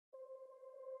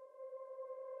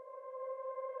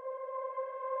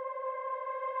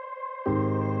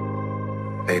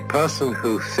A person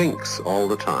who thinks all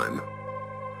the time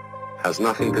has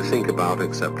nothing to think about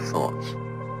except thoughts.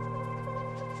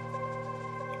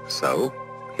 So,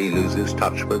 he loses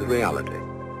touch with reality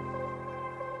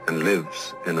and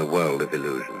lives in a world of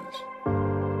illusions.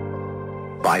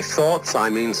 By thoughts, I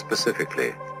mean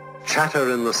specifically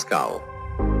chatter in the skull,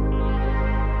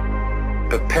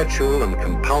 perpetual and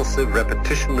compulsive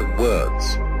repetition of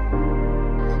words,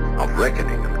 of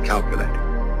reckoning and calculating.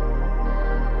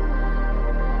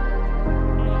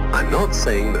 I'm not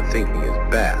saying that thinking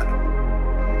is bad.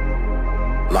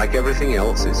 Like everything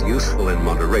else, is useful in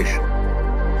moderation.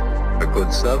 A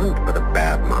good servant, but a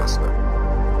bad master.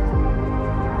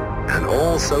 And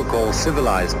all so-called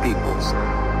civilized peoples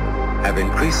have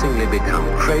increasingly become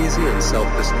crazy and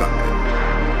self-destructive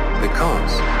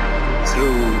because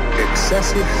through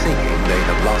excessive thinking they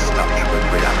have lost touch with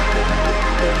reality.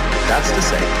 That's to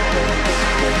say,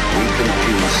 we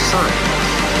confuse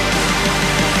science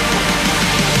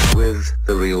with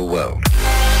the real world.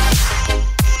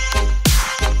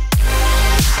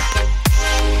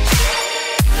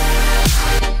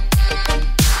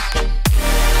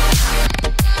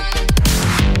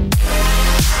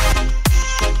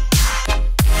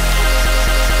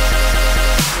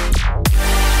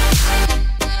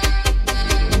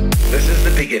 This is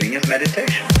the beginning of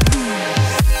meditation.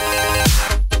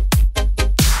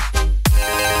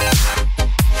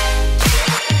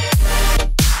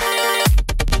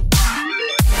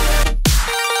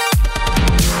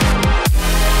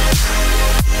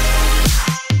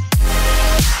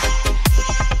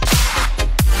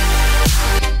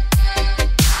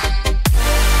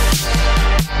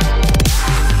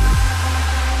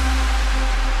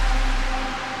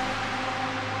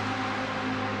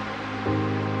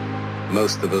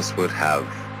 Most of us would have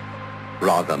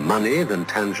rather money than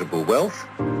tangible wealth,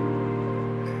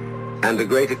 and a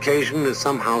great occasion is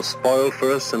somehow spoiled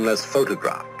for us unless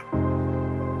photographed.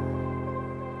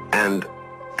 And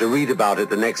to read about it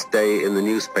the next day in the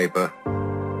newspaper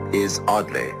is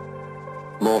oddly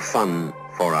more fun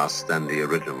for us than the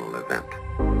original event.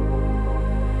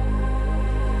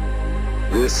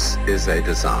 This is a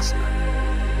disaster,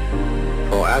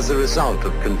 for as a result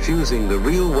of confusing the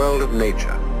real world of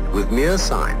nature with mere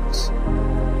signs,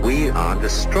 we are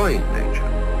destroying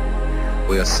nature.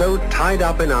 We are so tied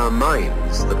up in our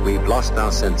minds that we've lost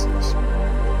our senses.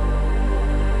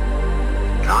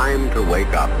 Time to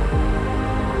wake up.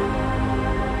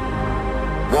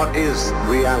 What is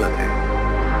reality?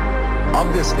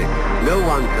 Obviously, no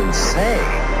one can say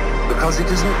because it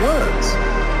isn't words.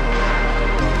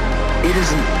 It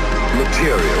isn't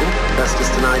material, that's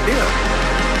just an idea.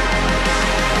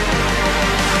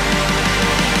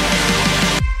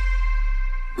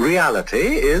 Reality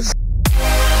is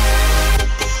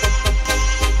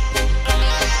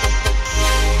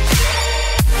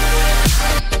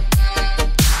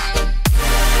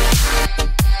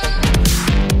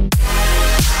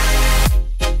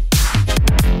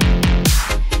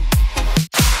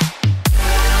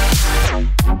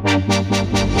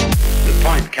the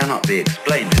point cannot be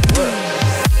explained in words.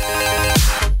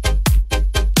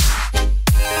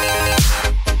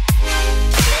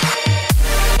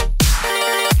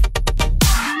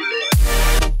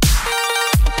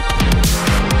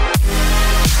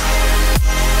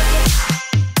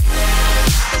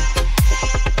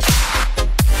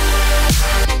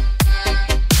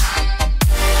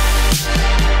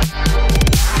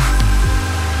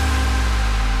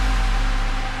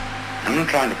 I'm not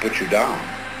trying to put you down.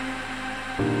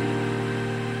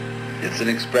 It's an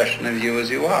expression of you as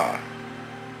you are.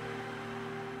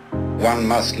 One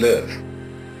must live.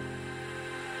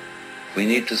 We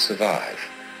need to survive,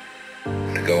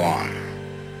 to go on.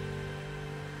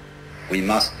 We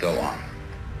must go on.